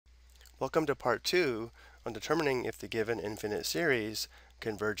Welcome to part 2 on determining if the given infinite series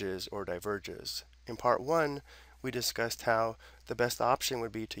converges or diverges. In part 1, we discussed how the best option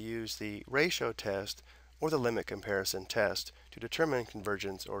would be to use the ratio test or the limit comparison test to determine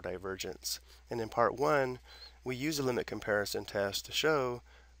convergence or divergence. And in part 1, we use the limit comparison test to show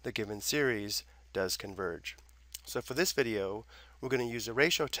the given series does converge. So for this video, we're going to use a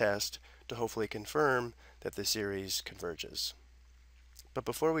ratio test to hopefully confirm that the series converges. But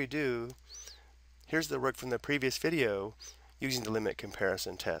before we do, here's the work from the previous video using the limit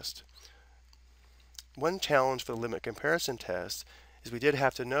comparison test. One challenge for the limit comparison test is we did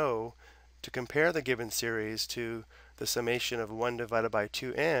have to know to compare the given series to the summation of 1 divided by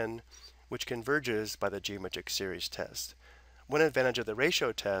 2n, which converges by the geometric series test. One advantage of the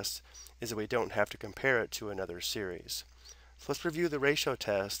ratio test is that we don't have to compare it to another series. So let's review the ratio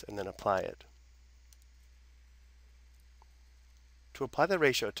test and then apply it. To apply the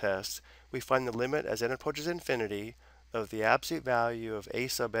ratio test, we find the limit as n approaches infinity of the absolute value of a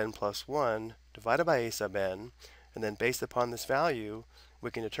sub n plus 1 divided by a sub n, and then based upon this value, we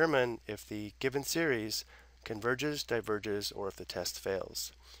can determine if the given series converges, diverges, or if the test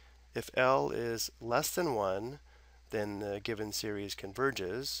fails. If L is less than 1, then the given series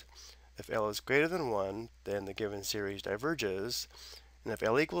converges. If L is greater than 1, then the given series diverges. And if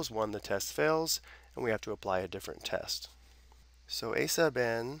L equals 1, the test fails, and we have to apply a different test. So a sub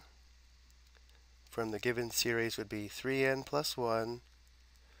n from the given series would be 3n plus 1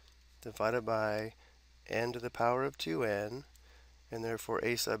 divided by n to the power of 2n, and therefore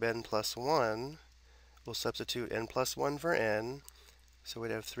a sub n plus 1 will substitute n plus 1 for n, so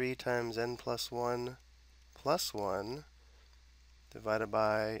we'd have 3 times n plus 1 divided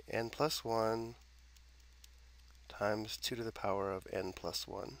by n plus 1 times 2 to the power of n plus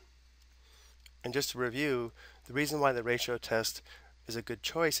 1. And just to review, the reason why the ratio test is a good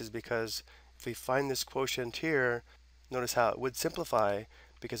choice is because if we find this quotient here, notice how it would simplify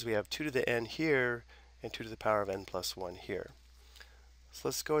because we have 2 to the n here and 2 to the power of n plus 1 here. So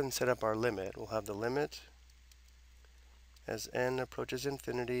let's go ahead and set up our limit. We'll have the limit as n approaches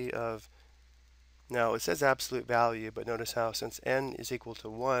infinity of, now it says absolute value, but notice how since n is equal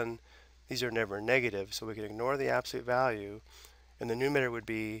to 1, these are never negative, so we can ignore the absolute value, and the numerator would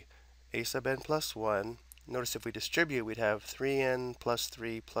be a sub n plus 1. Notice if we distribute, we'd have 3n plus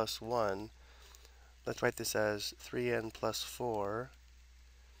 3 plus 1. Let's write this as 3n plus 4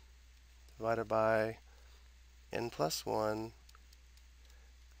 divided by n plus 1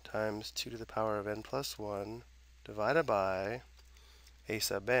 times 2 to the power of n plus 1 divided by a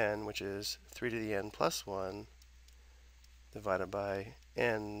sub n, which is 3 to the n plus 1 divided by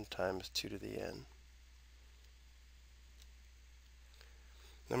n times 2 to the n.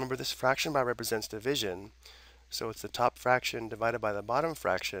 Now remember, this fraction bar represents division, so it's the top fraction divided by the bottom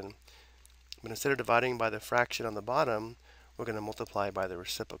fraction, but instead of dividing by the fraction on the bottom, we're going to multiply by the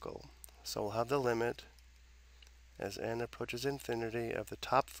reciprocal. So we'll have the limit as n approaches infinity of the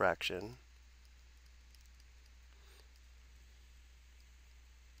top fraction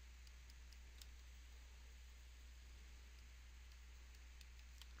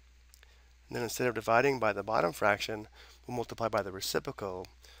and then instead of dividing by the bottom fraction, we'll multiply by the reciprocal.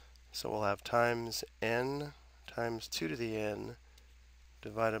 So we'll have times n times 2 to the n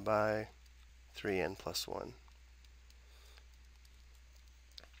divided by 3n plus 1.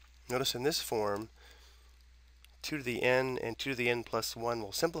 Notice in this form, 2 to the n and 2 to the n plus 1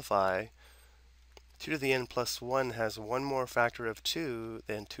 will simplify. 2 to the n plus 1 has one more factor of 2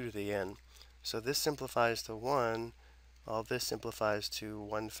 than 2 to the n. So this simplifies to 1. All this simplifies to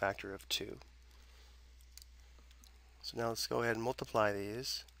 1 factor of 2. So now let's go ahead and multiply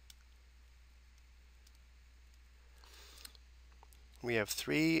these. We have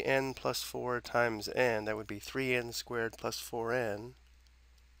 3n plus 4 times n. That would be 3n squared plus 4n. And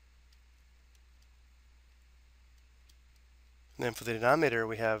then for the denominator,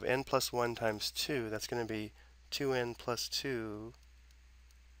 we have n plus 1 times 2. That's going to be 2n plus 2.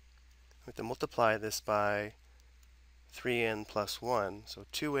 We have to multiply this by 3n plus 1. So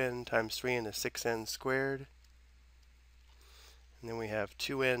 2n times 3n is 6n squared. And then we have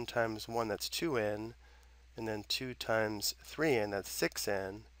 2n times 1, that's 2n. And then 2 times 3n, that's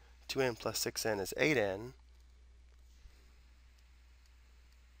 6n. 2n plus 6n is 8n.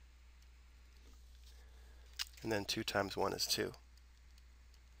 And then 2 times 1 is 2.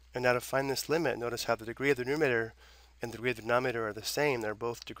 And now to find this limit, notice how the degree of the numerator and the degree of the denominator are the same. They're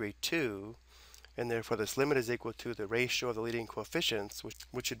both degree 2. And therefore this limit is equal to the ratio of the leading coefficients,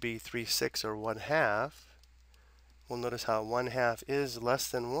 which would be 3/6 or 1/2. We'll notice how 1/2 is less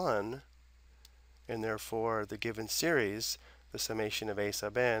than 1, and therefore the given series, the summation of a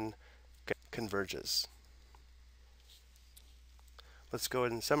sub n, converges. Let's go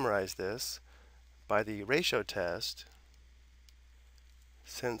ahead and summarize this. By the ratio test,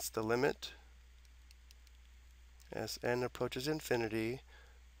 since the limit as n approaches infinity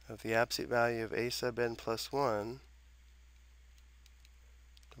of the absolute value of a sub n plus 1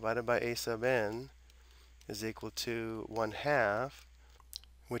 divided by a sub n is equal to 1/2,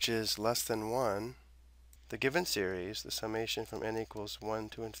 which is less than 1, the given series, the summation from n equals 1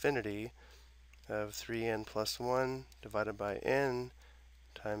 to infinity of 3n plus 1 divided by n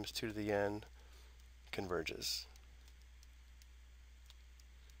times 2 to the n converges.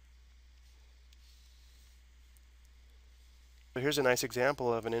 So here's a nice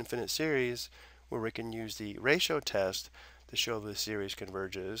example of an infinite series where we can use the ratio test to show the series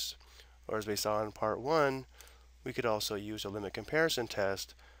converges, or as we saw in part 1, we could also use a limit comparison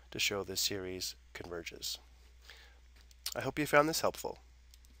test to show the series converges. I hope you found this helpful.